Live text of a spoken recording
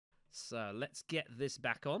So let's get this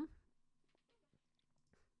back on.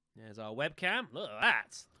 There's our webcam. Look at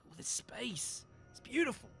that. All this space. It's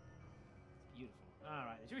beautiful. It's beautiful. All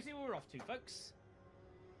right. Shall we see where we're off to, folks?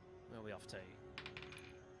 Where are we off to?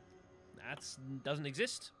 That doesn't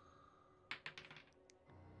exist.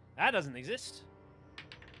 That doesn't exist.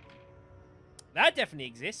 That definitely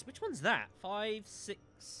exists. Which one's that? 5,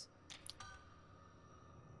 6.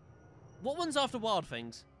 What one's after Wild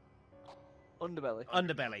Things? Underbelly.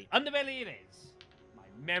 Underbelly. Underbelly it is. My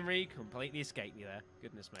memory completely escaped me there.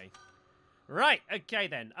 Goodness me. Right, okay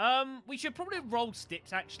then. We should probably roll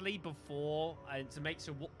steps actually before to make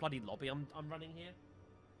sure what bloody lobby I'm running here.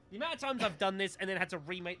 The amount of times I've done this and then had to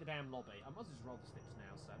remake the damn lobby. I must just roll the steps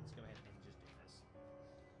now, so let's go ahead and just do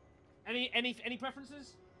this. Any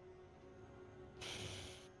preferences?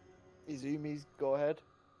 Izumi's, go ahead.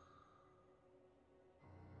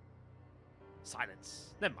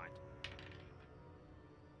 Silence. Never mind.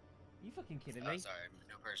 Are you fucking kidding me? Sorry,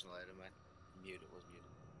 no personal item. I muted. It was muted.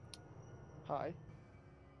 Hi.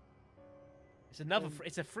 It's another.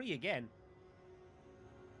 It's a free again.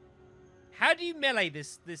 How do you melee the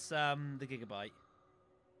gigabyte?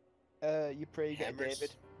 You pray you get a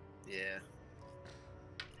David. Yeah.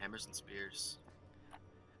 Hammers and spears.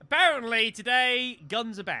 Apparently today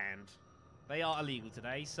guns are banned. They are illegal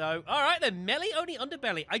today. So all right then, melee only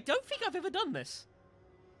Underbelly. I don't think I've ever done this.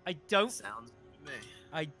 Sounds good to me.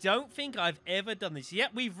 I don't think I've ever done this.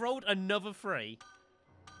 Yep, we've rolled another 3.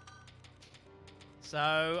 So,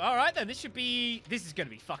 alright then, this is going to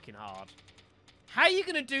be fucking hard. How are you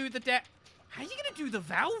going to do how are you going to do the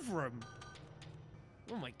valve room?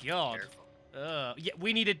 Oh my god. Yeah,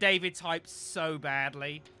 we need a David type so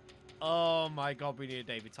badly. Oh my god, we need a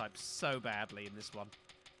David type so badly in this one.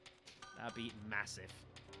 That'd be massive.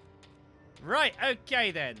 Right,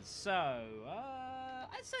 okay then. So,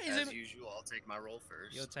 I'd say as usual, I'll take my roll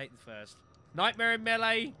first. You'll take the first. Nightmare in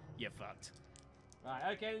melee, you're fucked. Right,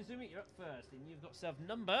 okay, Zumi, you're up first, and you've got yourself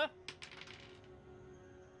number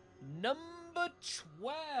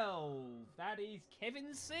 12. That is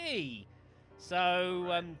Kevin C. So,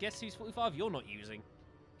 right. Guess who's 45 you're not using?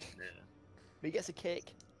 Yeah. But he gets a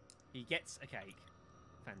cake. He gets a cake.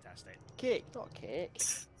 Fantastic. Cake, not cake.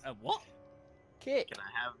 What? Cake. Can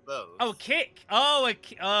I have both? Oh, kick. Oh,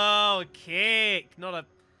 a kick. Not a...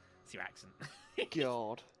 It's your accent.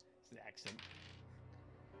 God. It's the accent.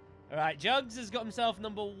 Alright, Jugs has got himself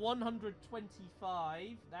number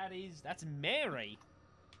 125. That's Mary.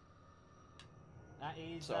 That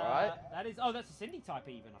is... alright. Oh, that's a Cindy type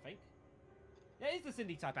even, I think. Yeah, it is the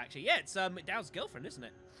Cindy type, actually. Yeah, it's McDowell's girlfriend, isn't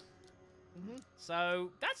it? Mm-hmm.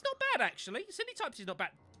 So, that's not bad, actually. Cindy types is not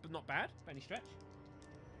bad, by any stretch.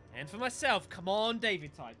 And for myself, come on,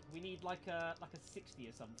 David type. We need like a 60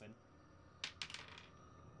 or something.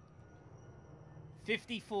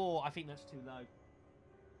 54, I think that's too low.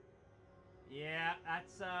 Yeah,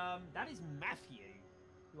 that is Matthew,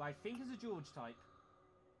 who I think is a George type.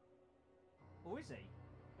 Or is he?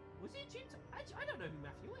 Was he a Jim type? Actually, I don't know who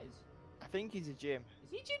Matthew is. I think he's a Jim. Is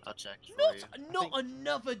he a Jim type? I'll check for you. Not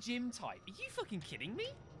another Jim type. Are you fucking kidding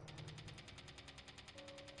me?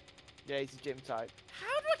 Yeah, he's a Jim type.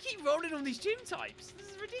 How do I keep rolling on these Jim types? This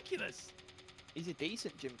is ridiculous. He's a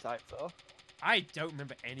decent Jim type, though. I don't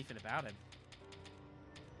remember anything about him.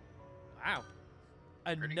 Wow.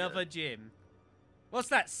 Another Jim. What's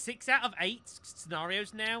that? 6 out of 8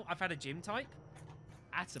 scenarios now I've had a Jim type?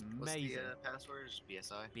 That's amazing. What's the password? Is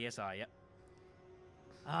BSI? BSI, yep.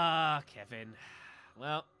 Ah, Kevin.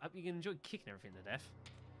 Well, I hope you can enjoy kicking everything to death.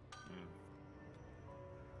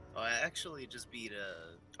 Oh, I actually just beat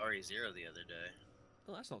RE0 the other day.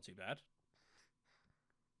 Oh, that's not too bad.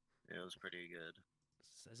 It was pretty good.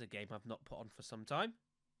 There's a game I've not put on for some time.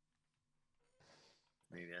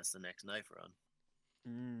 Maybe that's the next knife run.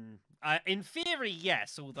 In theory,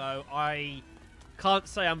 yes, although I can't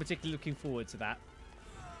say I'm particularly looking forward to that.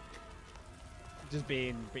 Just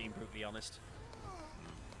being brutally honest.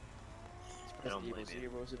 It's Resident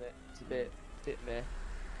Evil 0, isn't it? It's a bit meh.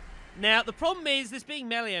 Now, the problem is, this being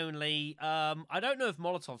melee only, I don't know if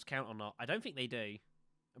Molotovs count or not. I don't think they do.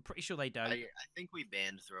 I'm pretty sure they don't. I think we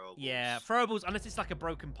banned throwables. Yeah, throwables, unless it's like a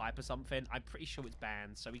broken pipe or something, I'm pretty sure it's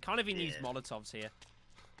banned. So we can't even use Molotovs here.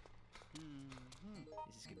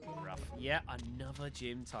 This is going to be rough. Yeah, another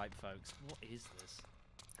gym type, folks. What is this?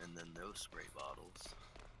 And then those spray bottles.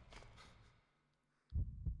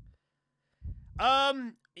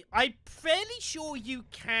 I'm fairly sure you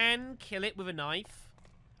can kill it with a knife.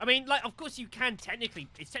 I mean, like, of course you can technically...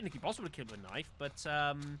 It's technically possible to kill it with a knife, but,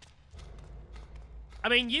 I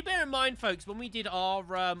mean, you bear in mind, folks, when we did our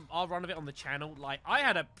run of it on the channel, like, I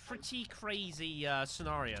had a pretty crazy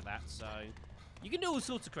scenario of that, so... You can do all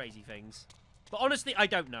sorts of crazy things. But honestly, I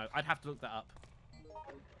don't know. I'd have to look that up.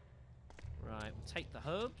 Right, we'll take the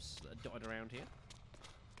herbs that are dotted around here.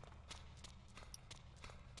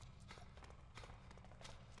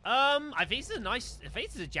 I think it's a nice... I think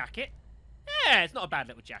it's a jacket. Yeah, it's not a bad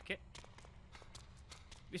little jacket.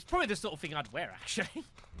 It's probably the sort of thing I'd wear, actually.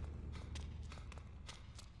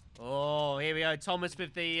 Oh, here we go. Thomas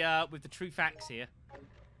with the true facts here.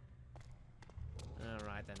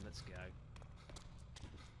 Alright then, let's go.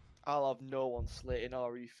 I'll have no one slating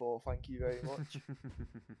RE4, thank you very much.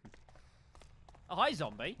 Oh, hi,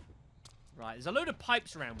 zombie. Right, there's a load of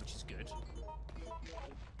pipes around, which is good.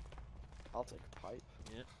 I'll take a pipe.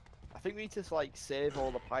 Yeah. I think we need to like save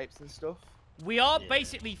all the pipes and stuff. We are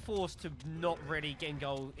basically forced to not really get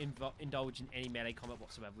indulge in any melee combat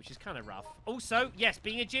whatsoever, which is kind of rough. Also, yes,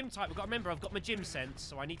 being a gym type, we've got to remember I've got my gym sense,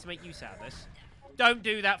 so I need to make use out of this. Don't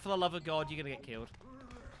do that, for the love of God, you're gonna get killed.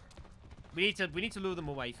 We need to lure them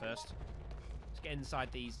away first. Let's get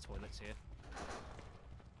inside these toilets here.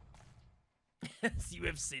 You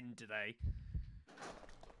have sinned today.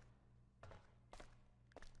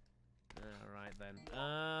 Alright then.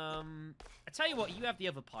 I tell you what, you have the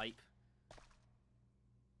other pipe.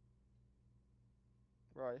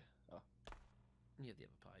 Right. Oh. You have the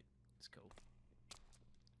other pipe. It's cool.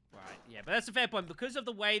 Right, yeah, but that's a fair point. Because of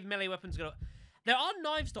the way the melee weapons go... There are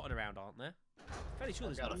knives dotted around, aren't there? I'm fairly sure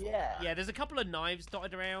there's one. Yeah. Yeah, there's a couple of knives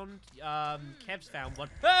dotted around. Kev's found one.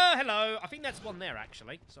 Oh, hello! I think that's one there,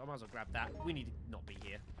 actually. So I might as well grab that. We need to not be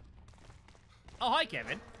here. Oh, hi,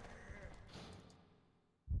 Kevin.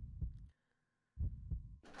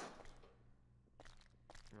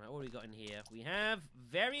 Right, what have we got in here? We have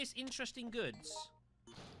various interesting goods.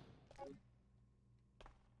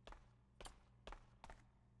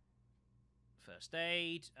 First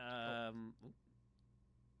aid.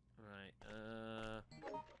 Right.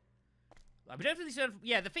 We don't really.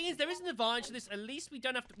 Yeah, the thing is, there is an advantage to this. At least we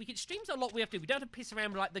don't have to. We can streams a lot. We don't have to piss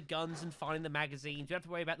around with like the guns and finding the magazines. We don't have to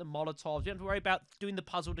worry about the Molotovs. We don't have to worry about doing the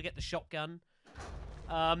puzzle to get the shotgun.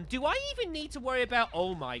 Do I even need to worry about?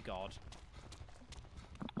 Oh my god.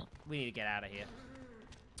 We need to get out of here.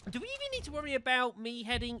 Do we even need to worry about me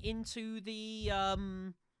heading into the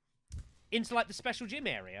into like the special gym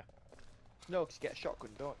area? No, because you get a shotgun,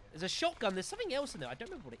 don't you? There's a shotgun. There's something else in there. I don't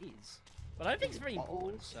know what it is. But I don't think it's very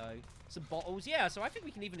important, so... Some bottles, yeah, so I think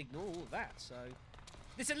we can even ignore all of that, so...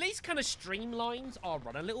 This at least kind of streamlines our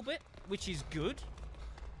run a little bit, which is good.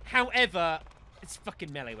 However, it's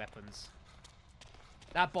fucking melee weapons.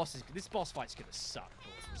 That boss is... This boss fight's gonna suck,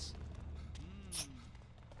 boys.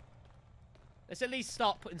 Let's at least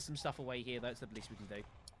start putting some stuff away here. That's the least we can do.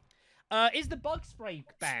 Is the bug spray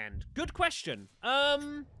banned? Good question.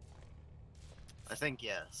 I think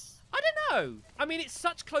yes. I don't know. I mean, it's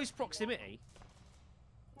such close proximity.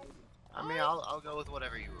 I mean, I'll go with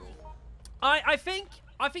whatever you rule. I think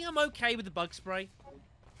I'm okay with the bug spray.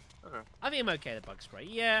 Okay. I think I'm okay with the bug spray.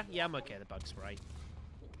 Yeah, I'm okay with the bug spray.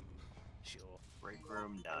 Sure. Break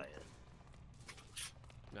room diet.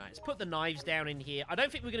 Right, let's put the knives down in here. I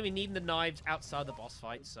don't think we're going to be needing the knives outside the boss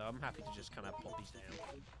fight, so I'm happy to just kind of pop these down.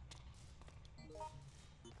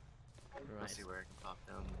 Right. Let's see where I can pop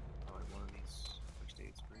down one of these first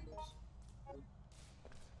aid springs. I'm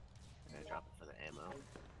gonna drop it for the ammo.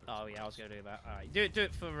 Oh yeah, I was going to do that. All right, do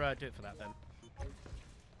it for that then.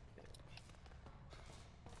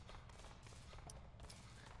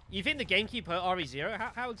 You think the GameCube hurt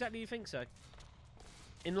RE0? How exactly do you think so?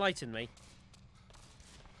 Enlighten me.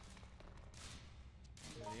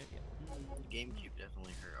 The GameCube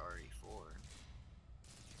definitely hurt RE4.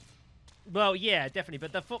 Well, yeah, definitely,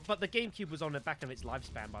 but the GameCube was on the back of its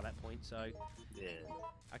lifespan by that point, so Yeah.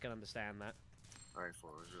 I can understand that. RE4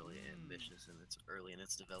 was really ambitious and it's early in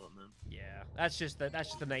its development. Yeah, that's just the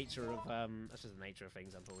nature of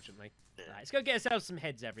things, unfortunately. Yeah. Right, let's go get ourselves some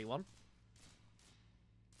heads, everyone.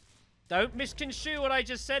 Don't misconstrue what I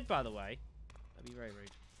just said, by the way. That'd be very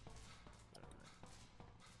rude.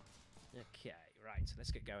 Okay, right, so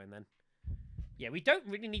let's get going then. Yeah, we don't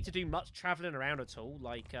really need to do much traveling around at all.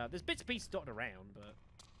 Like, there's bits and pieces dotted around, but...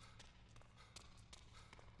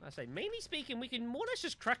 I say, mainly speaking, we can more or less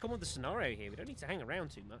just crack on with the scenario here. We don't need to hang around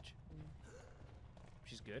too much.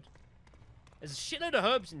 Which is good. There's a shitload of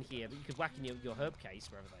herbs in here that you could whack in your herb case,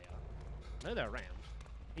 wherever they are. I know they're around.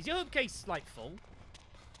 Is your herb case, like, full?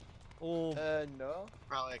 Or... no.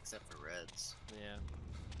 Probably except for reds. Yeah.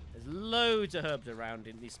 There's loads of herbs around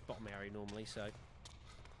in this bottom area normally, so...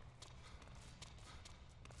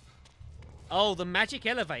 Oh, the magic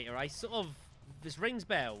elevator. This rings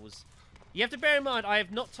bells. You have to bear in mind, I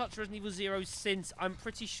have not touched Resident Evil 0 since I'm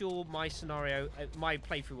pretty sure my scenario, my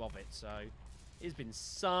playthrough of it, so... It's been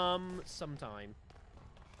some time.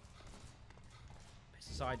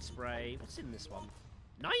 Pesticide spray. What's in this one?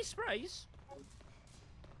 Nice sprays.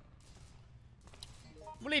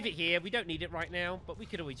 We'll leave it here. We don't need it right now, but we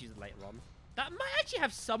could always use it later on. That might actually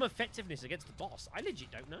have some effectiveness against the boss. I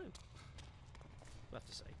legit don't know. We'll have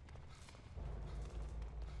to see.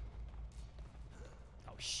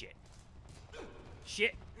 Oh, shit.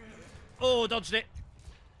 Shit. Oh, dodged it.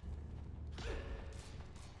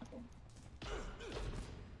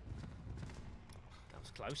 That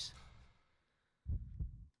was close.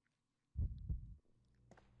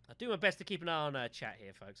 I'll do my best to keep an eye on chat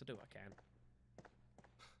here, folks. I'll do what I can.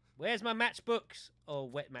 Where's my matchbooks? Oh,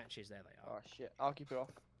 wet matches. There they are. Oh shit! I'll keep it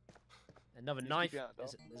off. Another Just knife. keep it out,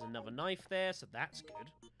 There's another knife there, so that's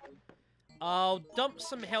good. I'll dump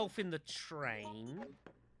some health in the train.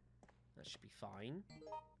 That should be fine.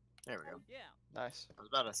 There we go. Yeah. Nice. I was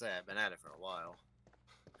about to say, I've been at it for a while.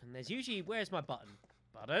 And there's usually... Where's my button?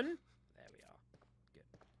 Button? There we are.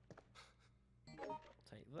 Good.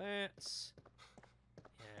 Take that.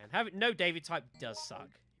 And having no David type does suck.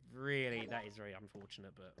 Really, that is very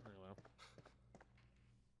unfortunate, but oh well.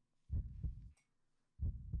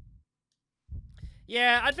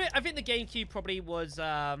 Yeah, I think the GameCube probably was,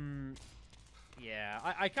 yeah,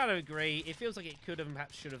 I kind of agree. It feels like it could have,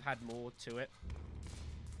 perhaps should have had more to it.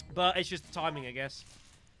 But it's just timing, I guess.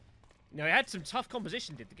 You know, it had some tough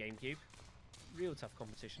composition, did the GameCube. Real tough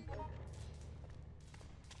competition.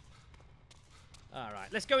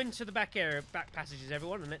 Alright, let's go into the back area, back passages,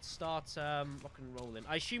 everyone, and let's start rock and rolling.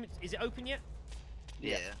 I assume is it open yet?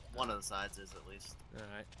 Yeah, one of the sides is at least.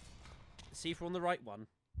 Alright. Let's see if we're on the right one.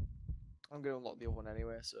 I'm gonna unlock the other one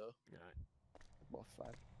anyway, so Alright, well,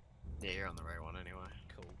 fine. Yeah, you're on the right one anyway.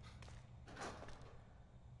 cool.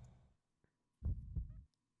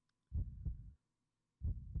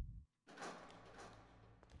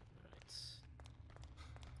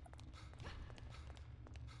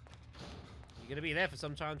 You're gonna be there for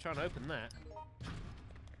some time trying to open that.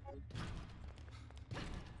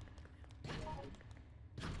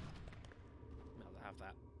 I'll have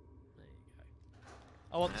that. There you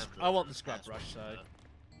go. I want the scrub brush, so.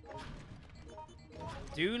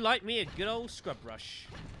 Do like me a good old scrub brush.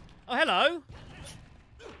 Oh, hello.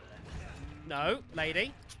 No,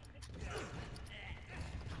 lady.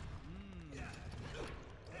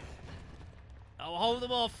 I'll hold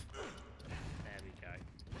them off. There we go.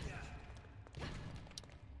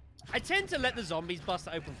 I tend to let the zombies bust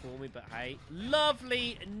it open for me, but hey.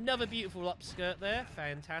 Lovely, another beautiful upskirt there.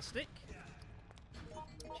 Fantastic. I'm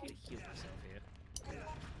actually gonna heal myself here.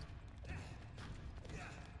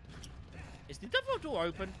 Is the other door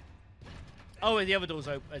open? Oh, and the other door's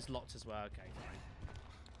open. It's locked as well. Okay, fine.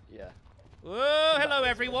 Yeah. Whoa, hello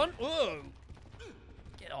everyone. Whoa.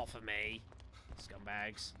 Get off of me,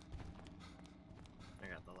 scumbags. I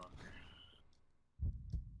got the locker.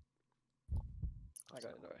 I got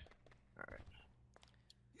it, alright. Alright.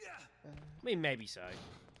 I mean, maybe so.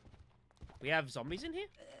 We have zombies in here?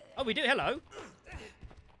 Oh, we do. Hello.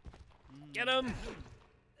 Get them.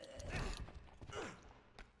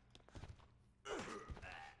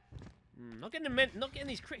 Not getting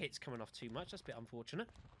these crit hits coming off too much. That's a bit unfortunate.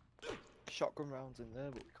 Shotgun rounds in there,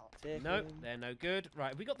 but we can't take No, them. they're no good.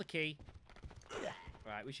 Right, we got the key. Yeah.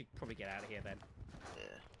 Right, we should probably get out of here then. Yeah.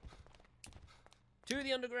 To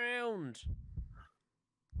the underground.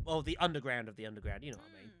 Well, the underground of the underground. You know what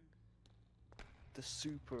I mean. The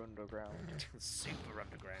super underground. Super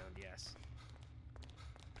underground, yes.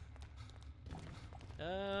 I The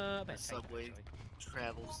better take that, subway actually.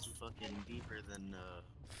 travels fucking deeper than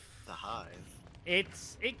the hive.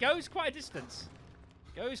 It goes quite a distance.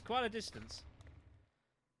 Goes quite a distance.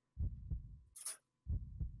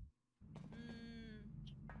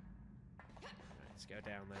 Let's go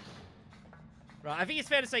down then. Right, I think it's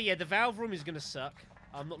fair to say, yeah, the valve room is going to suck.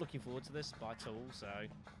 I'm not looking forward to this at all, so...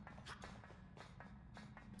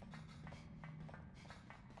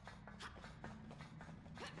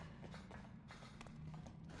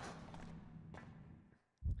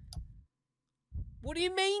 What do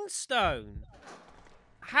you mean, stone?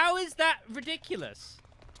 How is that ridiculous?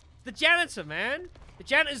 The janitor, man. The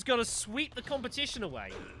janitor's got to sweep the competition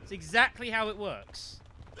away. It's exactly how it works.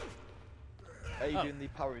 Are you Oh. doing the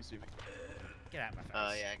power zooming? Get out of my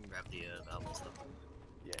face. Yeah, I can grab the valve and stuff.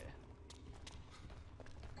 Yeah.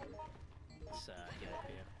 Let's get up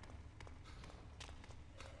here.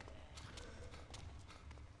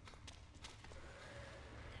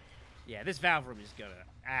 Yeah, this valve room is gonna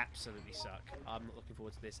absolutely suck. I'm not looking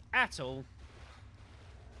forward to this at all.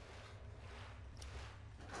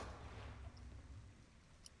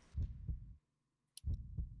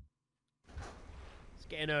 Let's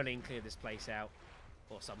Get in early and clear this place out.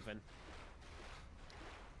 Or something.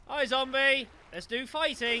 Hi, zombie. Let's do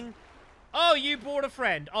fighting. Oh, you brought a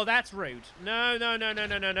friend. Oh, that's rude. No, no, no, no,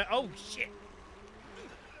 no, no, no. Oh, shit.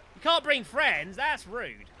 You can't bring friends. That's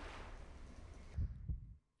rude.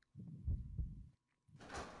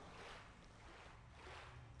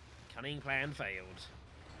 Cunning plan failed.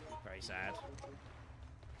 Very sad.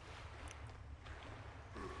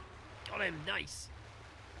 Got him. Nice.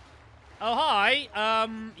 Oh, hi.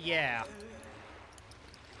 Yeah.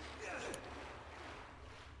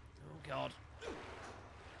 Oh, God.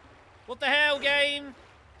 What the hell, game?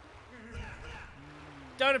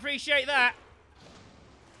 Don't appreciate that.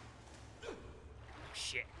 Oh,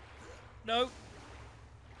 shit. No.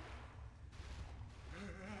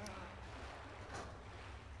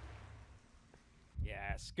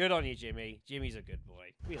 Yes. Good on you, Jimmy. Jimmy's a good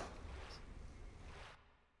boy. We like him.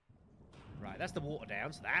 Right, that's the water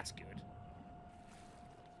down, so that's good.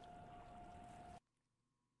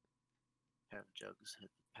 Have Jugs hit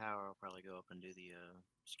the power. I'll probably go up and do the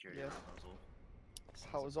security Yeah. proposal.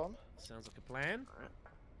 Power's on. Sounds like a plan. Alright.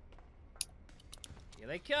 Here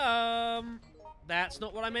they come. That's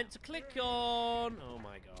not what I meant to click on. Oh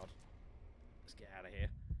my god. Let's get out of here.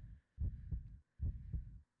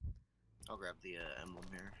 I'll grab the emblem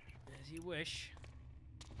here. As you wish.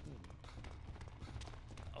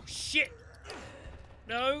 Oh shit!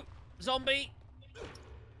 No! Zombie!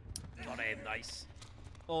 Got him, nice.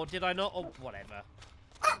 Or did I not? Or whatever.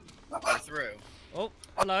 We're through. Oh,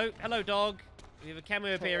 hello. Hello, dog. We have a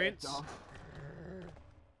cameo appearance. Dog.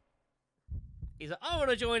 He's like, I want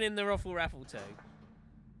to join in the Raffle too.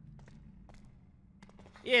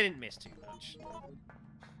 He didn't miss too much.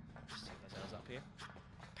 Just take ourselves up here.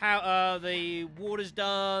 The water's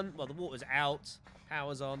done. Well, the water's out.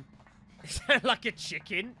 Power's on. Is that like a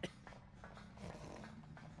chicken?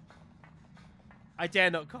 I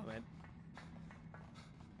dare not comment.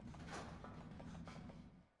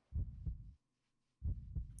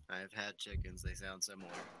 I've had chickens. They sound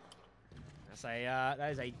similar. That's a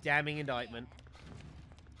that is a damning indictment.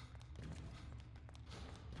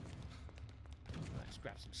 Let's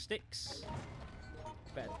grab some sticks.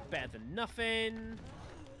 Better than nothing.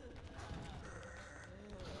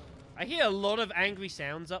 I hear a lot of angry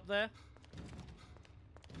sounds up there.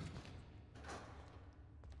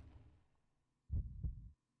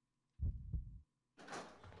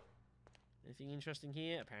 Anything interesting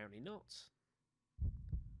here? Apparently not.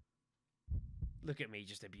 Look at me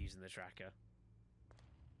just abusing the tracker.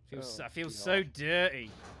 I feel so dirty.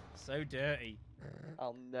 So dirty.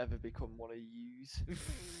 I'll never become one of yous.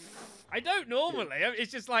 I don't normally.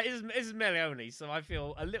 It's just like, it's melee only, so I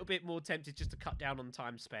feel a little bit more tempted just to cut down on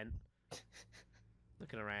time spent.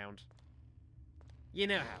 Looking around. You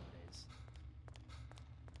know how it is.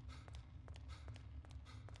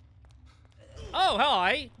 Oh,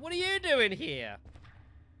 hi! What are you doing here?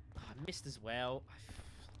 Oh, I missed as well.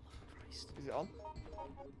 Christ. Is it on?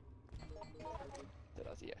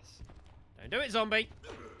 That's a yes. Don't do it, zombie.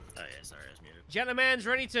 Oh yeah, sorry, I was muted. Gentleman's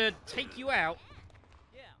ready to take you out.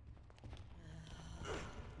 Yeah.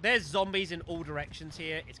 There's zombies in all directions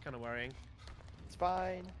here. It's kind of worrying. It's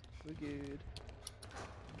fine. We're good.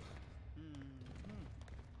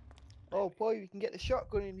 Oh boy, we can get the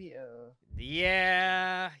shotgun in here.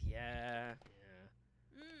 Yeah.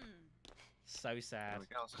 So sad. We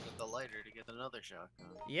can also get the lighter to get another shotgun.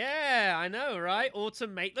 Yeah, I know, right? Or to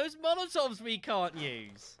make those Molotovs we can't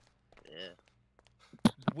use. Yeah.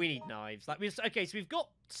 We need knives. Okay, so we've got...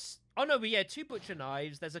 Oh, no, yeah, 2 butcher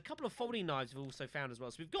knives. There's a couple of folding knives we've also found as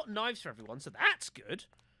well. So we've got knives for everyone, so that's good.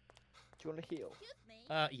 Do you want to heal?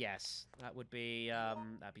 Yes. That would be,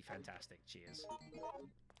 that'd be fantastic. Cheers.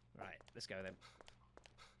 Right, let's go then.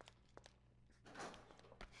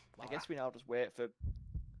 I guess we now just wait for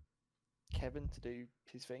Kevin to do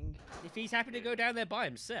his thing. If he's happy to go down there by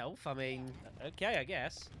himself, I mean, okay, I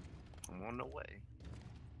guess. I'm on the way.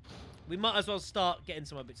 We might as well start getting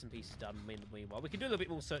some more bits and pieces done meanwhile. We can do a little bit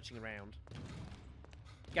more searching around.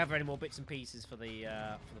 Gather any more bits and pieces for the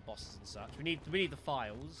bosses and such. We need the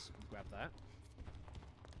files. We'll grab that.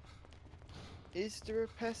 Is there a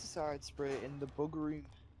pesticide spray in the bug room?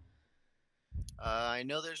 I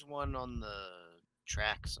know there's one on the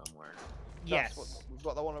track somewhere. Yes. We've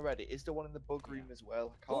got that one already. Is there one in the bug room as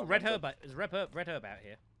well? I can't Oh, red remember. herb. There's red herb out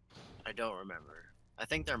here. I don't remember. I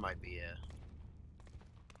think there might be, yeah.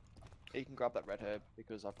 You can grab that red herb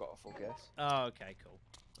because I've got a full case. Oh, okay, cool.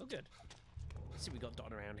 Oh, good. Let's see what we got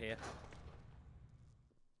dotted around here.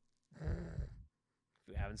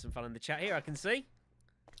 We're having some fun in the chat here, I can see.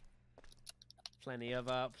 Plenty of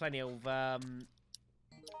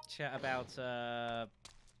chat about whatever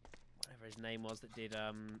whatever his name was that did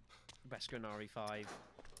Wesker and RE5. Is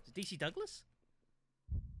it DC Douglas?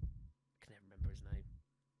 I can never remember his name.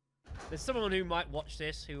 There's someone who might watch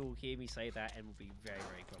this who will hear me say that and will be very,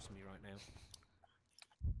 very cross with me right now.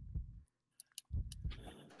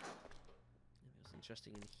 What's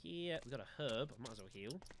interesting in here? We've got a herb. I might as well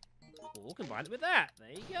heal. Or combine it with that.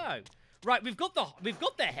 There you go. Right, we've got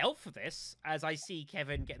the health for this, as I see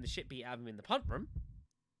Kevin getting the shit beat out of him in the punt room.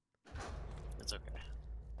 It's okay.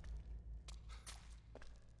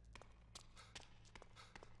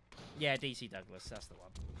 Yeah, DC Douglas, that's the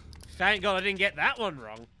one. Thank God I didn't get that one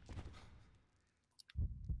wrong.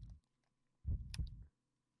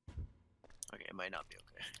 Okay, it might not be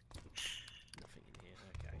okay. Nothing in here,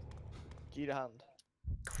 okay. Give you a hand.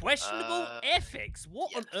 Questionable ethics?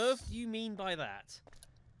 What on yes. earth do you mean by that?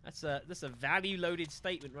 That's a value-loaded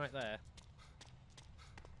statement right there.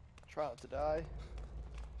 Try not to die.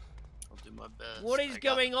 I'll do my best. What is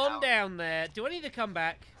going on down there? Do I need to come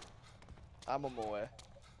back? I'm on my way.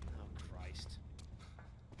 Oh, Christ.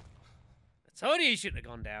 I told you shouldn't have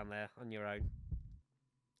gone down there on your own.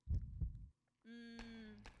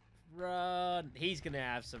 Run. He's going to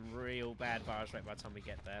have some real bad virus rate by the time we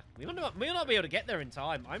get there. We might not be able to get there in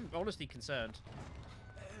time. I'm honestly concerned.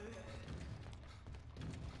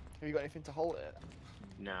 Have you got anything to hold it?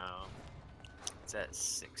 No. It's at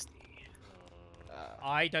 60.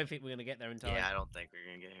 I don't think we're going to get there in time. Yeah, I don't think we're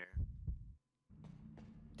going to get here.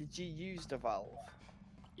 Did you use the valve?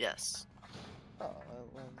 Yes. Oh,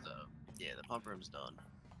 So, yeah, the pump room's done.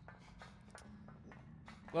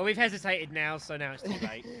 Well, we've hesitated now, so now it's too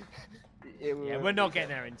late. Yeah, we're not getting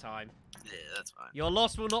there in time. Yeah, that's fine. Your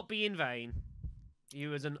loss will not be in vain.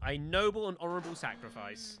 You was a noble and honourable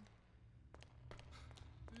sacrifice.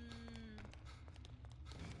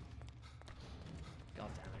 God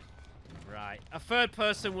damn it. Right. A third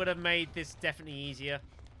person would have made this definitely easier.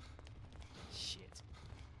 Shit.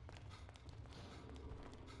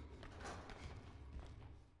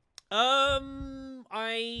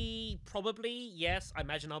 I probably, yes, I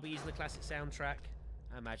imagine I'll be using the classic soundtrack.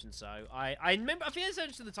 I imagine so. I remember, I think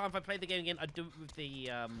essentially the time if I play the game again, I'd do it with the,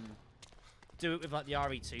 like the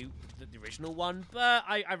RE2, the original one, but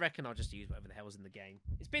I reckon I'll just use whatever the hell's in the game.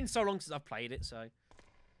 It's been so long since I've played it, so.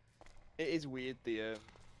 It is weird, the,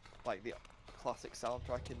 like, the classic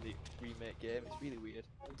soundtrack in the remake game. It's really weird.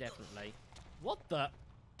 Definitely. What the?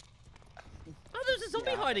 Oh, there's a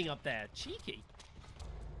zombie hiding up there. Cheeky.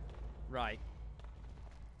 Right.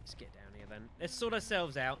 Let's get down here then. Let's sort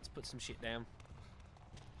ourselves out. Let's put some shit down.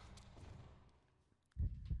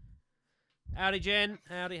 Howdy, Jen.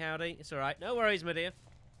 Howdy, howdy. It's alright. No worries, my dear.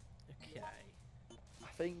 Okay. I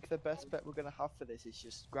think the best bet we're going to have for this is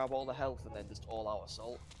just grab all the health and then just all-out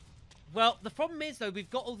assault. Well, the problem is, though, we've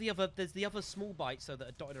got all the other... There's the other small bites, though, that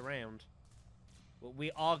are dotted around. Well,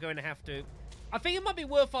 we are going to have to... I think it might be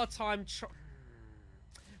worth our time...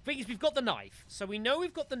 Thing is, we've got the knife. So we know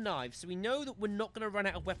we've got the knife. So we know that we're not going to run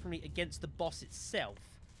out of weaponry against the boss itself.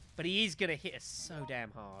 But he is going to hit us so damn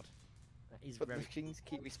hard. That is but very... the things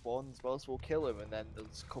keep respawning as well, so we'll kill him and then they'll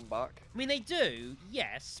just come back. I mean, they do,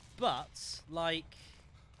 yes, but, like...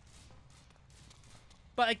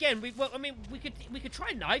 But again, we could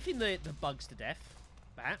try knifing the bugs to death,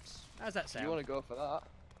 perhaps. How's that sound? You want to go for that?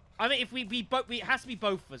 I mean, if it has to be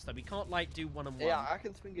both of us, though. We can't, like, do one-on-one. Yeah, I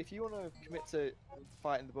can swing. If you want to commit to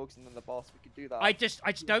fighting the bugs and then the boss, we could do that. I just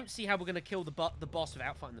don't see how we're gonna kill the boss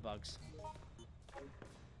without fighting the bugs.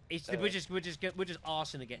 It's, we're just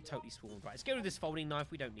arsing to get totally spawned. Right, let's get rid of this folding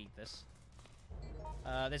knife. We don't need this.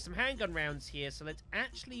 There's some handgun rounds here, so let's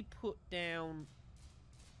actually put down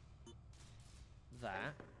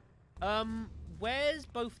that. Where's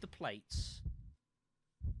both the plates?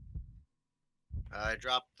 I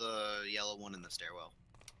dropped the yellow one in the stairwell.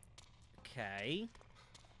 Okay.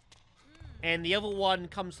 And the other one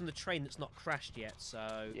comes from the train that's not crashed yet,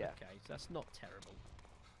 so... Yeah. Okay, so that's not terrible.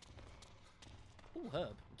 Ooh, herb.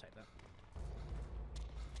 I'll take that.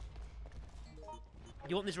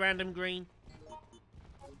 You want this random green?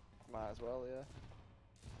 Might as well, yeah.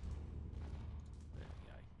 There we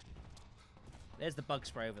go. There's the bug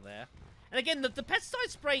spray over there. And again, the pesticide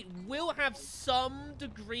spray will have some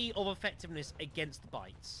degree of effectiveness against the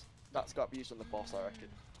bites. That's got to be used on the boss, I reckon.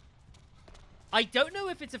 I don't know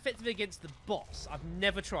if it's effective against the boss. I've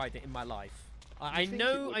never tried it in my life. I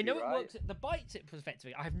know it works. The bites it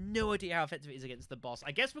effectively. I have no idea how effective it is against the boss.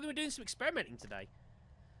 I guess we're going to be doing some experimenting today.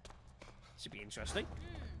 Should be interesting.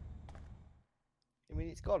 I mean,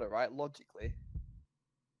 it's got it, right? Logically.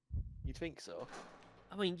 You'd think so.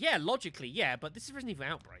 I mean, yeah, logically, yeah, but this is Resident Evil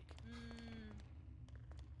Outbreak.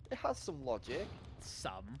 It has some logic.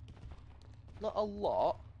 Some. Not a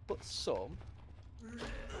lot, but some.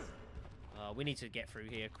 We need to get through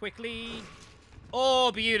here quickly.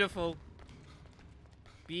 Oh, beautiful.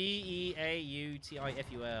 B-E-A-U-T-I-F-U-L.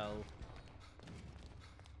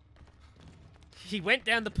 He went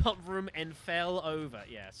down the pump room and fell over.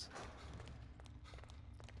 Yes.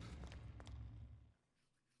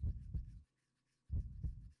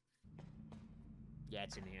 Yeah,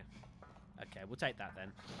 it's in here. Okay, we'll take that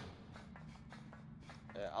then.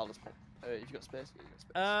 I'll just put... if you got space, you got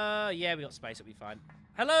space. Yeah, we got space. It'll be fine.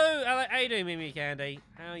 Hello, how you doing, Mimi Candy?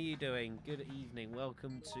 How are you doing? Good evening.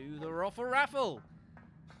 Welcome to the Raffle.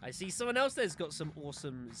 I see someone else there's got some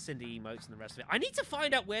awesome Cindy emotes and the rest of it. I need to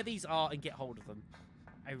find out where these are and get hold of them.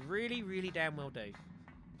 I really, really damn well do.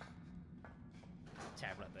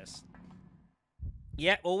 Terrible at this.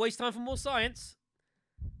 Yeah, always time for more science.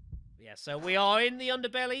 Yeah, so we are in the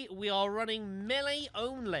Underbelly. We are running melee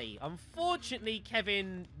only. Unfortunately,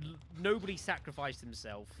 Kevin nobly sacrificed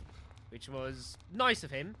himself, which was nice of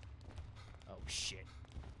him. Oh, shit.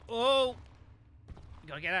 Oh!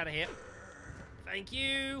 Gotta get out of here. Thank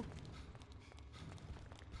you.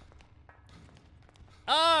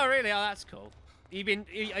 Oh, really? Oh, that's cool. Are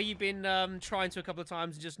you been trying to a couple of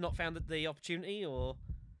times and just not found the opportunity, or?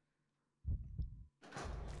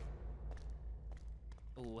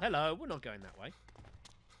 Oh, hello. We're not going that way.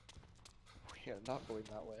 We are not going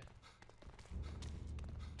that way.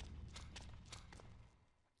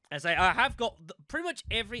 As I have got pretty much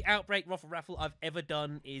every Outbreak Raffle I've ever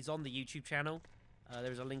done is on the YouTube channel.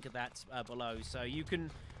 There's a link of that below, so you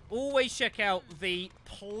can always check out the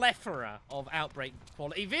plethora of Outbreak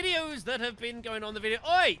quality videos that have been going on the video.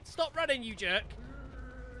 Oi! Stop running, you jerk!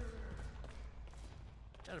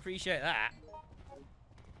 Don't appreciate that.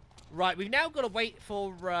 Right, we've now got to wait for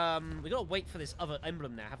we've got to wait for this other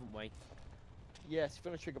emblem now, haven't we? Yes, if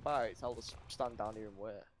you want to trigger bites, I'll just stand down here and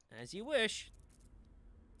wait. As you wish.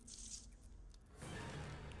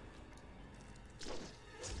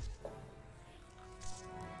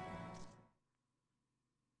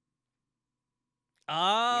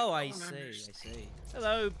 Oh, I see.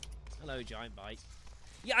 Hello, Giant Bite.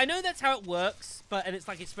 Yeah, I know that's how it works, and it's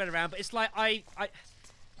like it's spread around, but it's like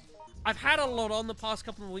I've had a lot on the past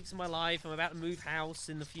couple of weeks of my life. I'm about to move house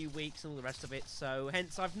in a few weeks and all the rest of it, so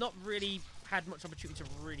hence I've not really had much opportunity to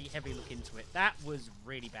really heavily look into it. That was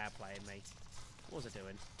really bad playing me. What was I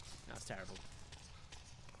doing? That's terrible.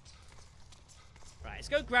 Right, let's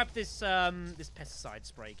go grab this this pesticide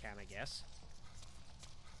spray can, I guess.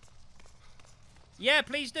 Yeah,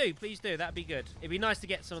 please do. Please do. That'd be good. It'd be nice to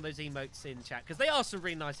get some of those emotes in chat, because they are some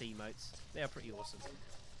really nice emotes. They are pretty awesome.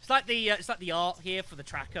 It's like the art here for the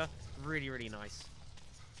tracker. Really, really nice.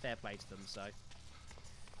 Fair play to them, so.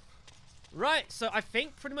 Right, so I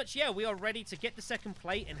think pretty much, yeah, we are ready to get the second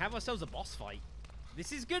plate and have ourselves a boss fight.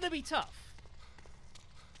 This is going to be tough.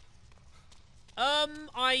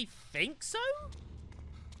 I think so?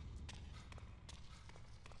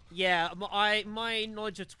 Yeah, my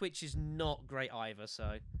knowledge of Twitch is not great either,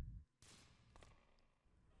 so.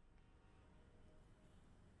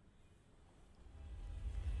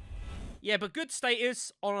 Yeah, but good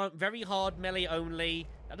status on a very hard melee only.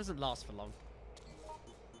 That doesn't last for long.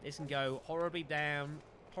 This can go horribly down,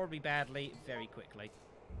 horribly badly, very quickly.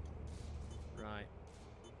 Right.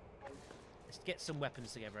 Let's get some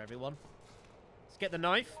weapons together, everyone. Let's get the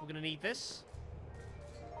knife. We're going to need this.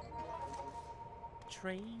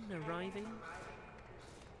 Train arriving.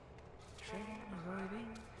 Train arriving.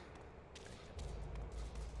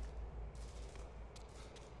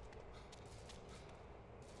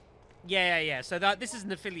 Yeah. So this is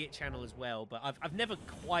an affiliate channel as well, but I've never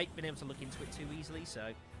quite been able to look into it too easily,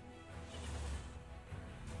 so.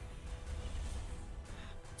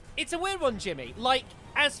 It's a weird one, Jimmy. Like,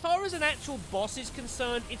 as far as an actual boss is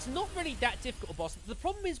concerned, it's not really that difficult a boss. The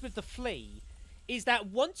problem is with the flea is that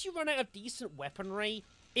once you run out of decent weaponry,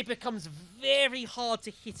 it becomes very hard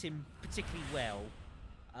to hit him particularly well.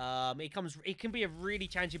 It can be a really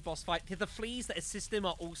challenging boss fight. The fleas that assist him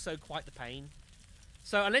are also quite the pain.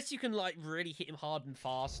 So unless you can, like, really hit him hard and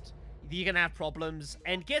fast, you're going to have problems.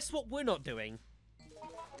 And guess what we're not doing?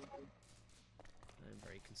 I'm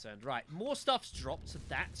very concerned. Right, more stuff's dropped, so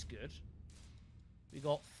that's good. We've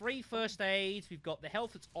got 3 first aids. We've got the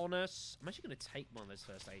health that's on us. I'm actually going to take one of those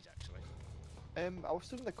first aids, actually. I was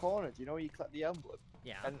stood in the corner, do you know where you collect the emblem?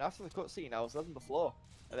 Yeah. And after the cutscene, I was on the floor,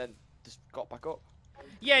 and then just got back up.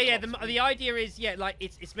 Yeah. The idea is, yeah, like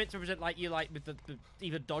it's meant to represent like you like with the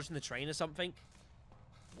either dodging the train or something.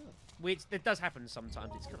 Oh. Which it does happen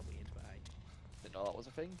sometimes. It's kind of weird, but hey. Didn't know that was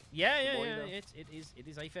a thing. Yeah. It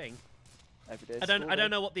is a thing. Every day. I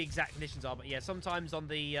don't know what the exact conditions are, but yeah, sometimes on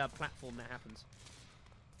the platform that happens.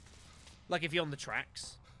 Like if you're on the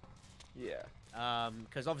tracks. Yeah.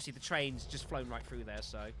 Because obviously the train's just flown right through there,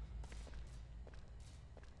 so...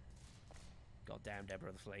 God damn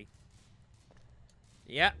Deborah the Flea.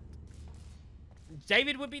 Yep.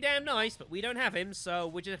 David would be damn nice, but we don't have him, so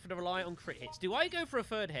we're just going to rely on crit hits. Do I go for a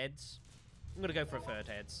third heads? I'm going to go for a third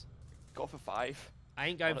heads. Go for 5. I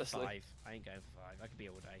ain't going honestly. for 5. I ain't going for 5. I could be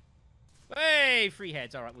all day. Hey, 3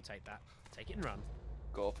 heads. All right, we'll take that. Take it and run.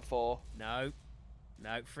 Go for 4. No.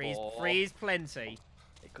 No, 3 is plenty.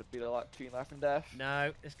 It could be like between life and death.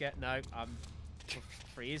 No, let's get... No,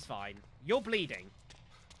 3 is fine. You're bleeding.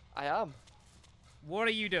 I am. What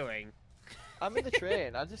are you doing? I'm in the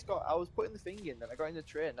train. I was putting the thing in, then I got in the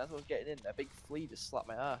train. As I was getting in, a big flea just slapped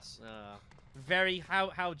my ass.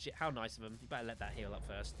 How nice of him. You better let that heal up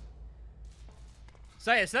first.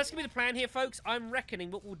 So yeah, so that's gonna be the plan here, folks. I'm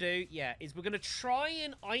reckoning what we'll do, is we're gonna try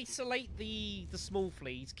and isolate the small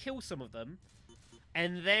fleas, kill some of them,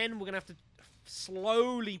 and then we're gonna have to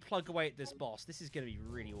slowly plug away at this boss. This is gonna be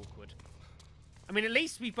really awkward. I mean, at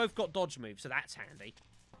least we've both got dodge moves, so that's handy.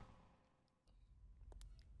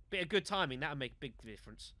 Bit of good timing, that'll make a big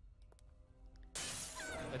difference.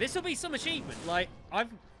 This will be some achievement. Like,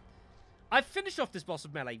 I've finished off this boss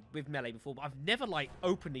with melee before, but I've never, like,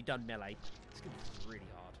 openly done melee. It's gonna be really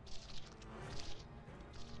hard.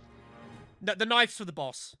 No, the knife's for the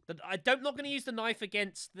boss. I'm not gonna use the knife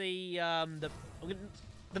against the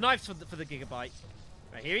knife's for the gigabyte.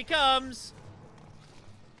 Right, here he comes.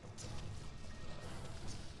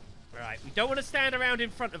 Right, we don't want to stand around in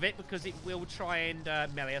front of it because it will try and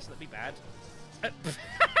melee us. That'd be bad. I've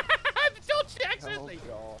dodged it accidentally.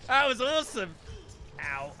 Oh, that was awesome.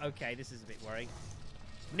 Ow. Okay, this is a bit worrying.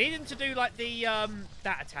 We need him to do like the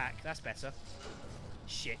that attack. That's better.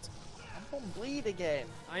 Shit. I'm on bleed again.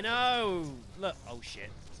 I know. Look. Oh shit.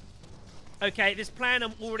 Okay, this plan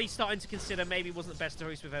I'm already starting to consider maybe wasn't the best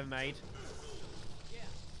choice we've ever made.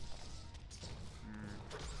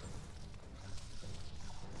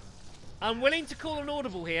 I'm willing to call an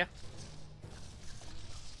audible here.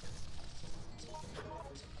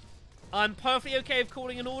 I'm perfectly okay with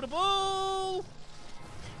calling an audible.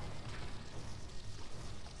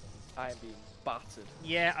 I am being battered.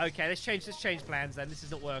 Yeah, okay. Let's change plans then. This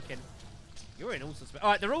is not working. You're in all sorts of...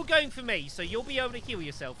 All right, they're all going for me, so you'll be able to heal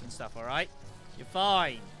yourself and stuff, all right? You're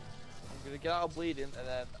fine. I'm going to get out of bleeding, and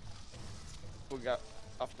then we'll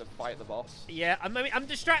have to fight the boss. Yeah, I'm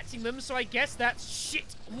distracting them, so I guess that's...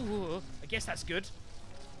 Shit! Ooh, I guess that's good.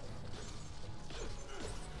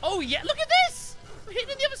 Oh, yeah, look at this! We're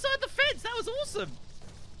hitting the other side of the fence. That was awesome.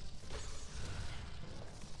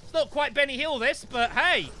 It's not quite Benny Hill, this, but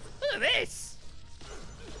hey, look at this.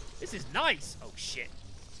 This is nice. Oh, shit.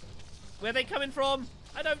 Where are they coming from?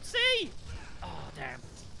 I don't see. Oh, damn.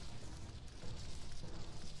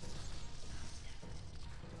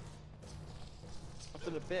 I've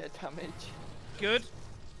done a bit of damage. Good.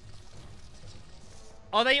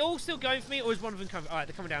 Are they all still going for me, or is one of them coming? All right,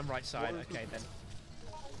 they're coming down right side. Okay, then.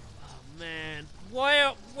 Oh, man.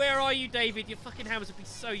 Where are you, David? Your fucking hammers would be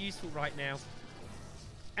so useful right now.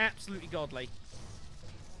 Absolutely godly.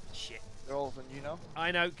 Shit. They're all of them, you know?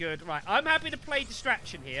 I know, good. Right, I'm happy to play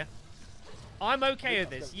distraction here. I'm okay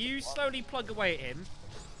with this. You slowly plug away at him.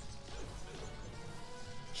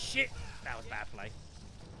 Shit. That was bad play.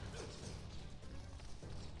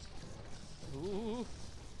 Ooh.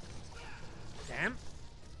 Damn.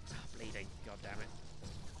 Oh, bleeding. God damn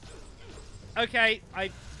it. Okay,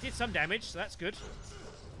 I did some damage, so that's good.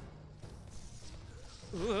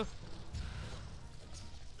 Ooh.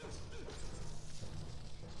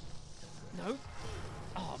 No.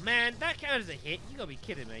 Oh, man. That counted as a hit. You gotta be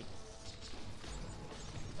kidding me.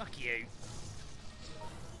 Fuck you.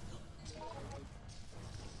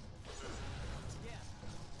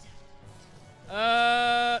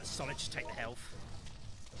 Solid, just take the health.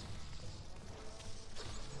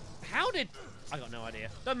 How did... I got no idea.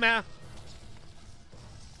 Doesn't matter.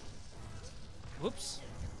 Whoops.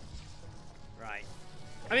 Right.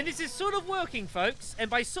 I mean, this is sort of working, folks. And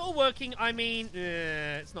by sort of working, I mean...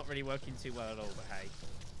 it's not really working too well at all, but hey.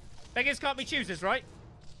 Beggars can't be choosers, right?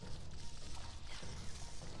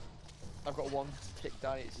 I've got one tick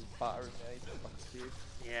down, it's just battering me.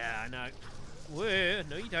 Yeah, I know. Whoa,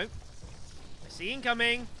 no you don't. I see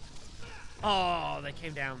incoming. Oh, they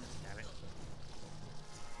came down. Damn it.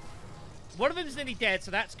 One of them's nearly dead,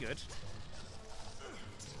 so that's good.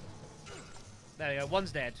 There we go,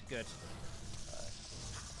 one's dead. Good.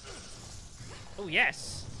 Oh,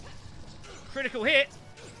 yes. Critical hit.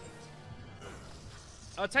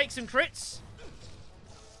 I'll take some crits.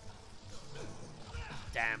 Oh,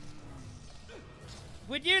 damn.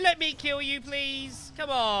 Would you let me kill you, please? Come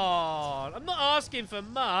on. I'm not asking for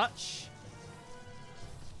much.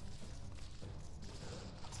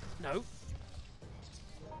 No.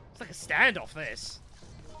 It's like a standoff, this.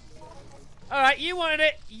 Alright, you wanted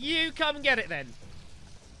it. You come and get it, then.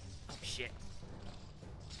 Oh, shit.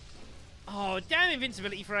 Oh, damn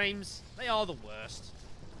invincibility frames. They are the worst.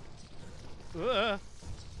 Ugh.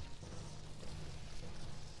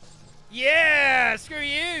 Yeah! Screw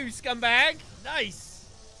you, scumbag! Nice!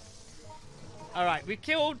 Alright, we've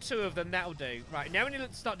killed 2 of them. That'll do. Right, now we need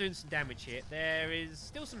to start doing some damage here. There is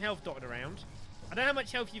still some health dotted around. I don't know how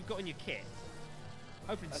much health you've got in your kit.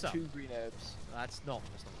 Hoping some. 2 green herbs. That's not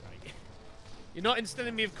great. You're not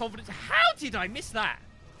instilling me with confidence. How did I miss that?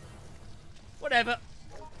 Whatever.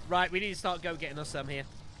 Right, we need to start getting us some here.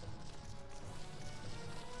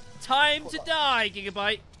 Time to die,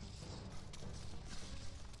 Gigabyte.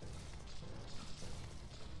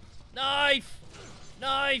 Knife!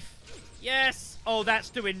 Knife! Yes! Oh, that's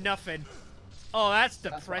doing nothing. Oh, that's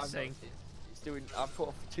depressing. It's doing. I've put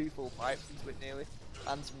 2 full pipes into it nearly,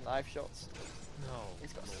 and some knife shots. No.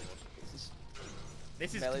 It's got.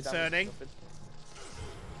 This is concerning.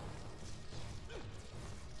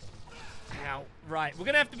 Ow. Right, we're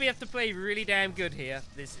gonna have to play really damn good here.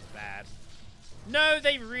 This is bad. No,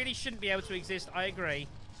 they really shouldn't be able to exist. I agree.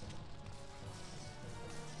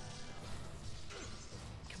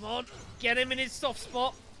 Come on, get him in his soft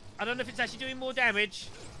spot. I don't know if it's actually doing more damage.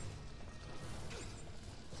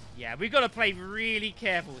 Yeah, we've got to play really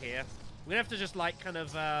careful here. We're gonna have to just like kind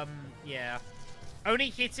of yeah. Only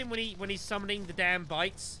hit him when he's summoning the damn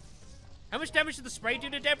bites. How much damage did the spray do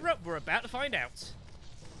to Deborah? We're about to find out.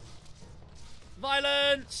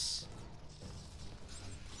 Violence!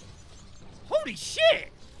 Holy shit!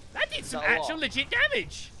 That did some actual legit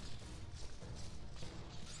damage.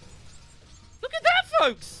 Look at that,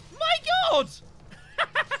 folks! My god!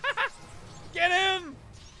 Get him!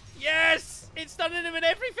 Yes! It's stunning him and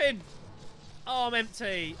everything! Oh, I'm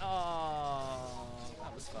empty. Oh,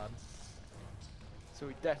 that was fun. So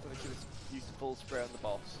we definitely should have used a full spray on the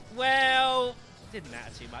boss. Well, didn't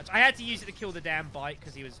matter too much. I had to use it to kill the damn bite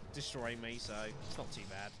because he was destroying me, so it's not too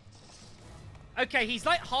bad. Okay, he's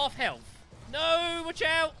like half health. No, watch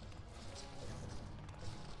out!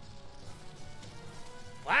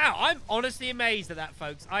 Wow, I'm honestly amazed at that,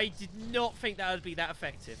 folks. I did not think that would be that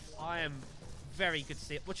effective. I am very good to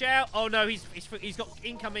see it. Watch out! Oh no, he's got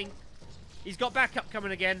incoming. He's got backup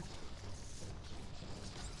coming again.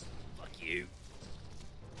 Fuck you.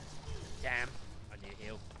 Damn, I need a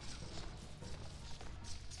heal.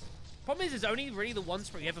 Problem is, there's only really the one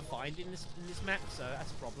spray you ever find in this map, so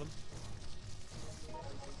that's a problem.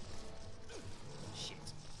 Shit.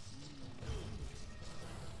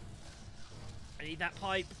 I need that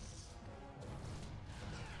pipe.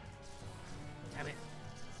 Damn it.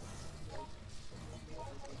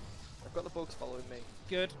 I've got the bugs following me.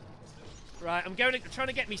 Good. Right, I'm trying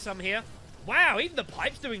to get me some here. Wow, even the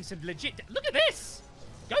pipe's doing some legit. Look at this.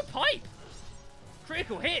 Go pipe.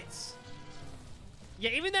 Critical hits.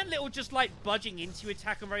 Yeah, even that little just like budging into you,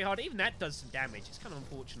 attack them very hard. Even that does some damage. It's kind of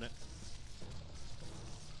unfortunate.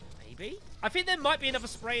 Maybe. I think there might be another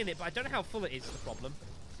spray in it, but I don't know how full it is. The problem.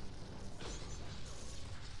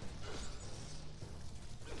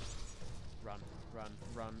 Run, run,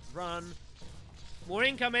 run, run. More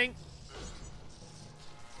incoming.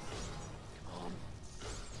 Come on.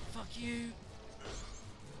 Fuck you.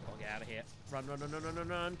 Gotta get out of here. Run, run, run, run, run, run,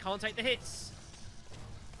 run. Can't take the hits.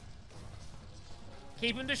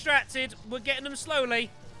 Keep them distracted. We're getting them slowly.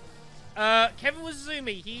 Kevin was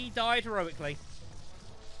Zumi. He died heroically.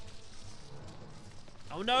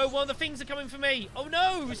 Oh no, one of the things are coming for me. Oh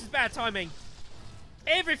no, this is bad timing.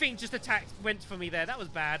 Everything just went for me there. That was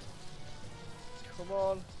bad. Come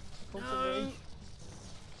on. Come for me.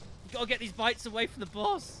 You gotta get these bites away from the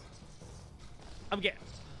boss. I'm getting...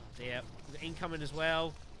 Oh dear. We've got incoming as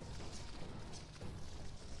well.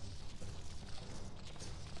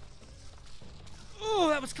 Oh,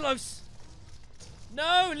 that was close.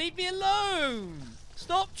 No, leave me alone.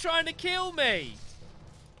 Stop trying to kill me.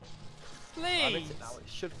 Please. I'm in it now. It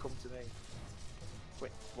should come to me.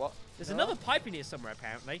 Wait, what? There's another pipe in here somewhere,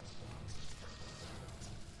 apparently.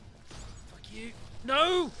 Fuck you.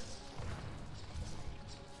 No!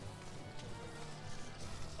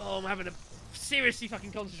 Oh, I'm having to seriously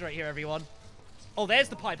fucking concentrate here, everyone. Oh, there's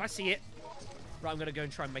the pipe. I see it. Right, I'm going to go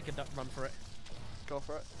and try and make a run for it. Go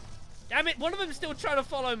for it. Damn it, one of them's still trying to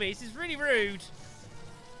follow me. This is really rude.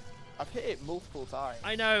 I've hit it multiple times.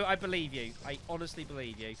 I know, I believe you. I honestly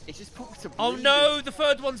believe you. It's just put me to Oh no, the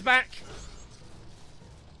third one's back.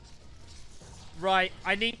 Right,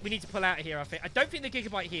 we need to pull out of here, I think. I don't think the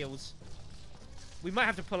Gigabyte heals. We might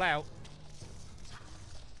have to pull out.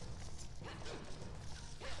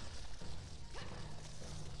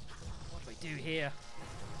 What do we do here?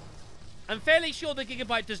 I'm fairly sure the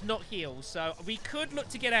Gigabyte does not heal, so we could look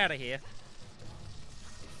to get out of here.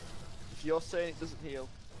 If you're saying it doesn't heal...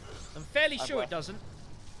 I'm fairly sure it doesn't.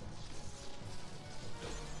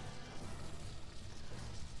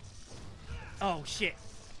 Oh, shit.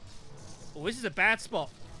 Oh, this is a bad spot.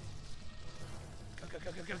 Go, go,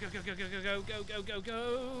 go, go, go, go, go, go, go, go, go,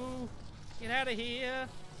 go. Get out of here.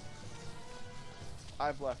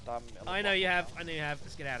 I've left. I know you have. I know you have.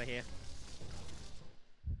 Let's get out of here.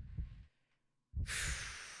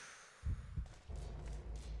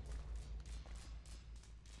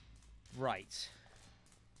 Right.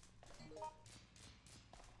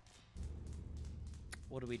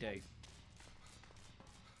 What do we do?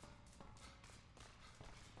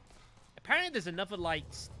 Apparently there's another, like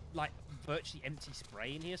virtually empty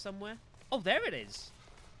spray in here somewhere. Oh, there it is.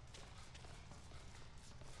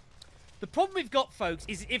 The problem we've got, folks,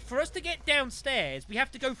 is if for us to get downstairs, we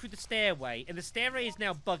have to go through the stairway, and the stairway is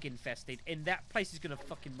now bug-infested, and that place is going to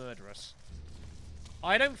fucking murder us.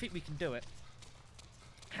 I don't think we can do it.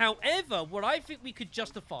 However, what I think we could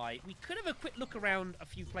justify, we could have a quick look around a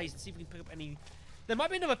few places and see if we can pick up any... There might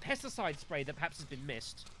be another pesticide spray that perhaps has been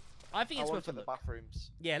missed. I think it's worth a look. The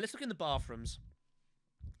bathrooms. Yeah, let's look in the bathrooms.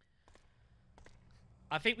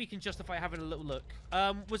 I think we can justify having a little look.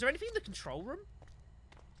 Was there anything in the control room?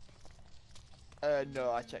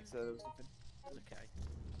 No, I checked, so there was nothing. Okay.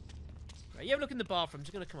 Right, you have a look in the bathroom. I'm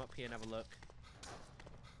just going to come up here and have a look.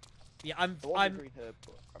 Yeah, I'm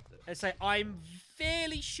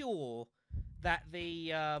fairly sure that the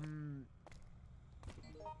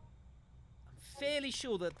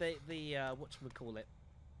whatchamacallit,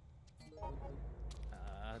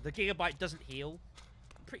 the Gigabyte doesn't heal.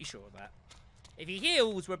 I'm pretty sure of that. If he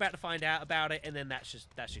heals, we're about to find out about it, and then that's just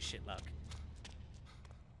shit luck.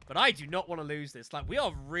 But I do not want to lose this. Like, we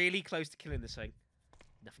are really close to killing this thing.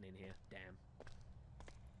 Nothing in here. Damn.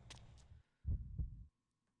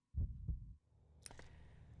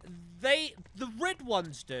 The red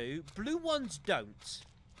ones do, blue ones don't.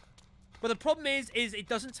 But the problem is it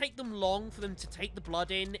doesn't take them long for them to take the blood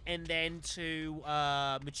in and then to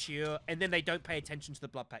mature, and then they don't pay attention to the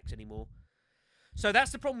blood packs anymore. So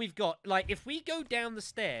that's the problem we've got. Like, if we go down the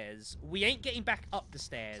stairs, we ain't getting back up the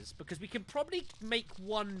stairs, because we can probably make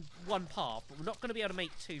one path, but we're not going to be able to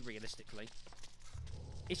make two, realistically.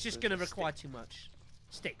 It's just going to require too much.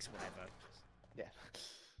 Sticks, whatever. Yeah.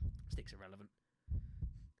 Sticks irrelevant.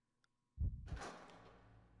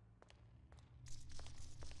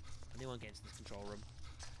 Anyone get into this control room?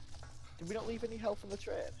 Did we not leave any health on the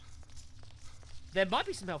train? There might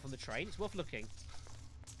be some health on the train. It's worth looking.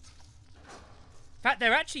 In fact,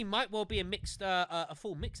 there actually might well be a mixed, a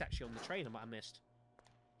full mix actually on the train I might have missed.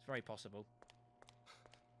 It's very possible.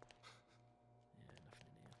 Yeah, nothing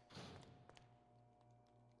in here.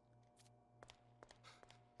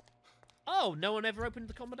 Oh, no one ever opened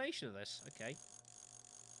the combination of this. Okay.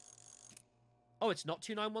 Oh, it's not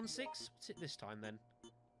 2916? What's it this time then?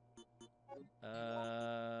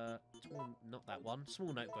 Not that one.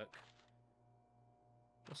 Small notebook.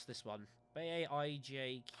 What's this one?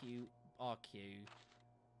 BAIJQRQ.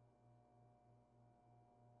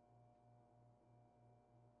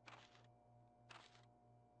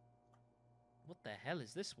 What the hell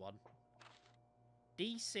is this one?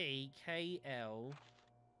 DCKLTS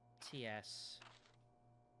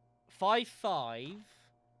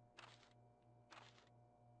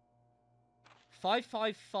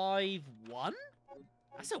 5551?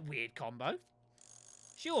 That's a weird combo.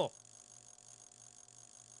 Sure.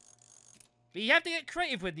 But you have to get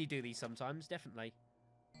creative when you do these sometimes, definitely.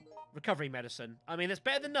 Recovery medicine. I mean, it's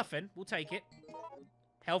better than nothing. We'll take it.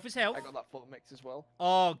 Health is health. I got that full mix as well.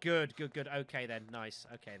 Oh, good, good, good. Okay, then. Nice.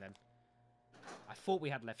 Okay, then. I thought we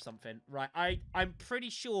had left something. Right, I'm pretty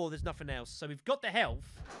sure there's nothing else. So we've got the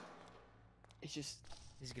health. It's just...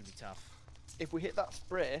 This is going to be tough. If we hit that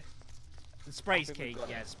spray... The spray's key.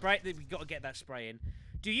 Yeah, spray. We've got to get that spray in.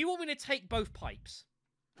 Do you want me to take both pipes?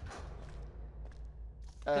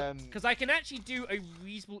 Because I can actually do a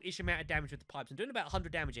reasonable-ish amount of damage with the pipes. I'm doing about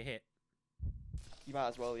 100 damage a hit. You might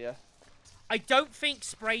as well, yeah. I don't think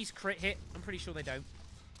sprays crit hit. I'm pretty sure they don't.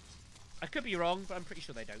 I could be wrong, but I'm pretty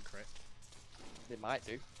sure they don't crit. They might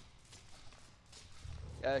do.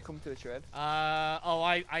 Come to the train. Okay,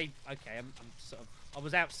 I'm sort of... I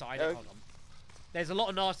was outside. Hold on. There's a lot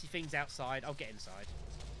of nasty things outside. I'll get inside.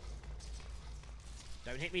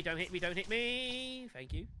 Don't hit me, don't hit me, don't hit me.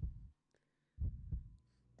 Thank you.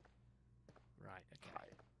 Right, okay.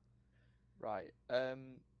 Right.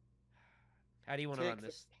 How do you want to run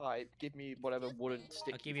this? Pipe. Give me whatever wooden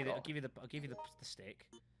stick. I'll give you the stick.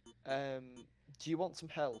 Do you want some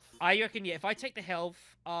health? I reckon, yeah. If I take the health,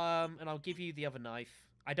 and I'll give you the other knife.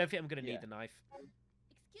 I don't think I'm going to Yeah. need the knife.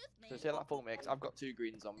 Excuse me. So say that full mix. I've got 2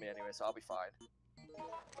 greens on me anyway, so I'll be fine.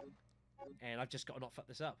 And I've just got to not fuck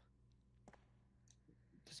this up.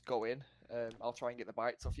 Just go in. I'll try and get the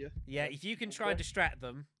bites off you. Yeah, if you can try and distract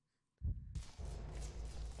them.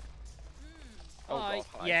 Oh, God,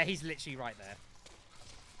 hi. Yeah, he's literally right there.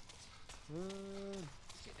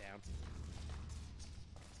 Let's get down.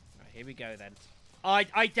 Right, here we go then.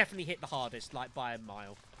 I definitely hit the hardest, like by a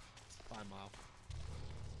mile. By a mile.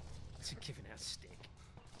 It's giving out stick.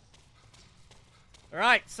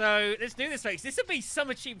 Alright, so let's do this, folks. This would be so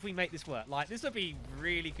much cheaper if we make this work. Like, this would be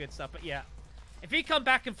really good stuff. But yeah, if you come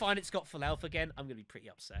back and find it's got full health again, I'm going to be pretty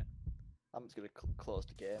upset. I'm just going to close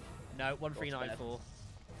the game. No, 1394.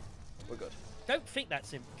 We're good. Don't think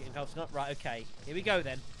that's him getting health. Not right. Okay, here we go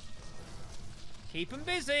then. Keep him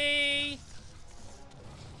busy.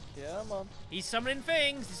 Yeah, man. He's summoning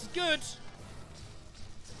things. This is good.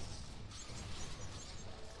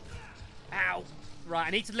 Ow. Right,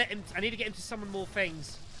 I need to get him to summon more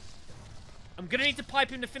things. I'm gonna need to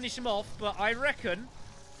pipe him to finish him off, but I reckon.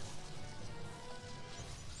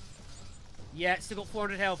 Yeah, still got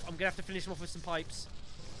 400 health. I'm gonna have to finish him off with some pipes.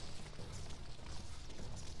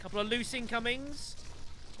 Couple of loose incomings.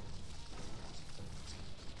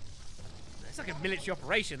 It's like a military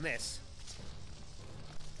operation, this.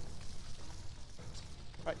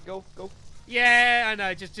 Right, go. Yeah, I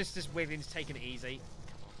know. Just Wiggins taking it easy.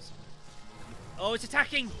 Oh, it's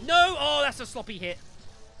attacking. No! Oh, that's a sloppy hit.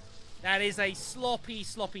 That is a sloppy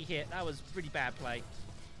hit. That was really bad play.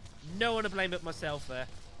 No one to blame but myself there.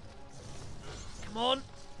 Come on.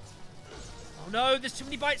 Oh, no. There's too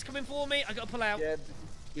many bites coming for me. I got to pull out. Yeah,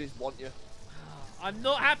 they just want you. I'm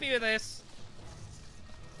not happy with this.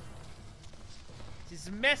 This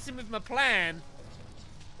is messing with my plan.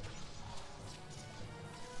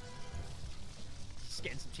 Just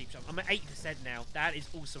getting some cheap shots. I'm at 8% now. That is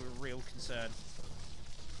also a real concern.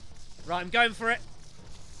 Right, I'm going for it.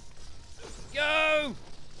 Go!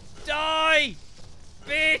 Die!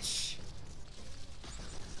 Bitch!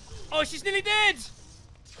 Oh, she's nearly dead!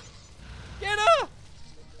 Get her!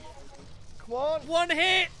 Come on! One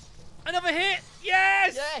hit! Another hit!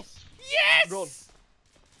 Yes! Yes! Yes! Run.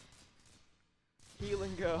 Heal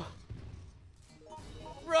and go.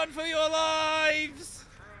 Run for your lives!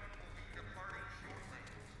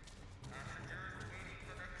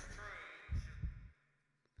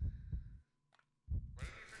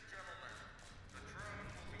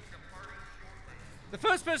 The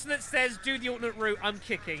first person that says do the alternate route, I'm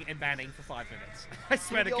kicking and banning for 5 minutes. I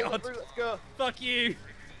swear to God. Route, let's go. Fuck you.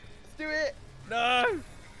 Let's do it. No.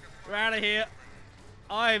 We're out of here.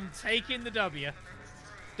 I'm taking the W.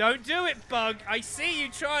 Don't do it, Bug. I see you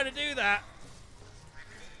trying to do that.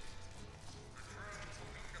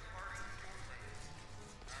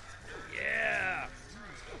 Yeah.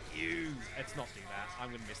 You. Let's not do that. I'm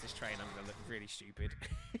going to miss this train. I'm going to look really stupid.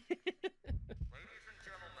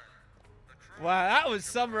 Wow, that was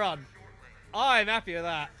some run. I'm happy with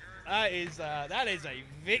that. That is a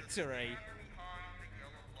victory.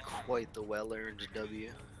 Quite the well-earned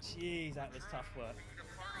W. Jeez, that was tough work.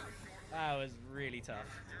 That was really tough.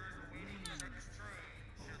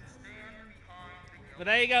 But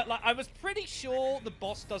there you go. Like, I was pretty sure the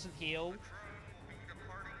boss doesn't heal.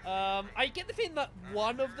 I get the feeling that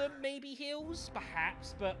one of them maybe heals,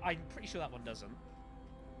 perhaps, but I'm pretty sure that one doesn't.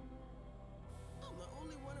 I'm the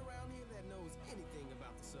only one around here that knows anything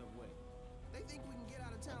about the subway. They think we can get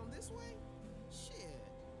out of town this way? Shit.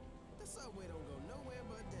 The subway don't go nowhere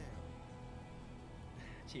but down.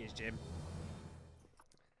 Cheers, Jim.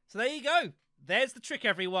 So there you go. There's the trick,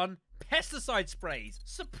 everyone. Pesticide sprays.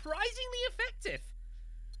 Surprisingly effective.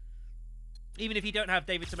 Even if you don't have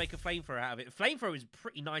David to make a flamethrower out of it. Flamethrower is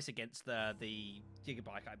pretty nice against the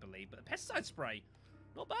Gigabyte, I believe. But the pesticide spray,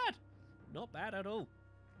 not bad. Not bad at all.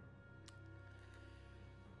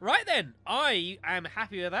 Right then, I am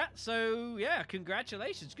happy with that. So yeah,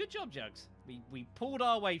 congratulations. Good job, Jugs. We pulled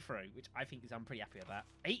our way through, which I think I'm pretty happy with that.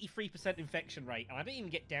 83% infection rate, and I didn't even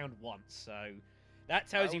get down once, so that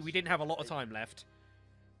tells you we didn't have a lot of time left.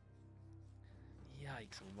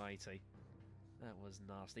 Yikes almighty. That was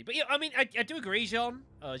nasty. But yeah, I mean, I do agree, Jean.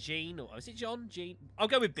 Jean, or is it John? Jean? I'll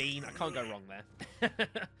go with Bean. I can't go wrong there.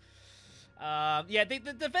 Yeah, the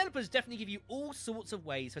developers definitely give you all sorts of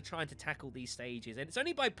ways for trying to tackle these stages, and it's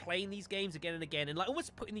only by playing these games again and again, and like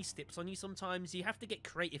almost putting these tips on you sometimes, you have to get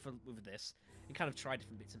creative with this and kind of try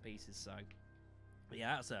different bits and pieces, so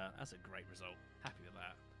yeah, that's a great result. Happy with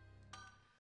that.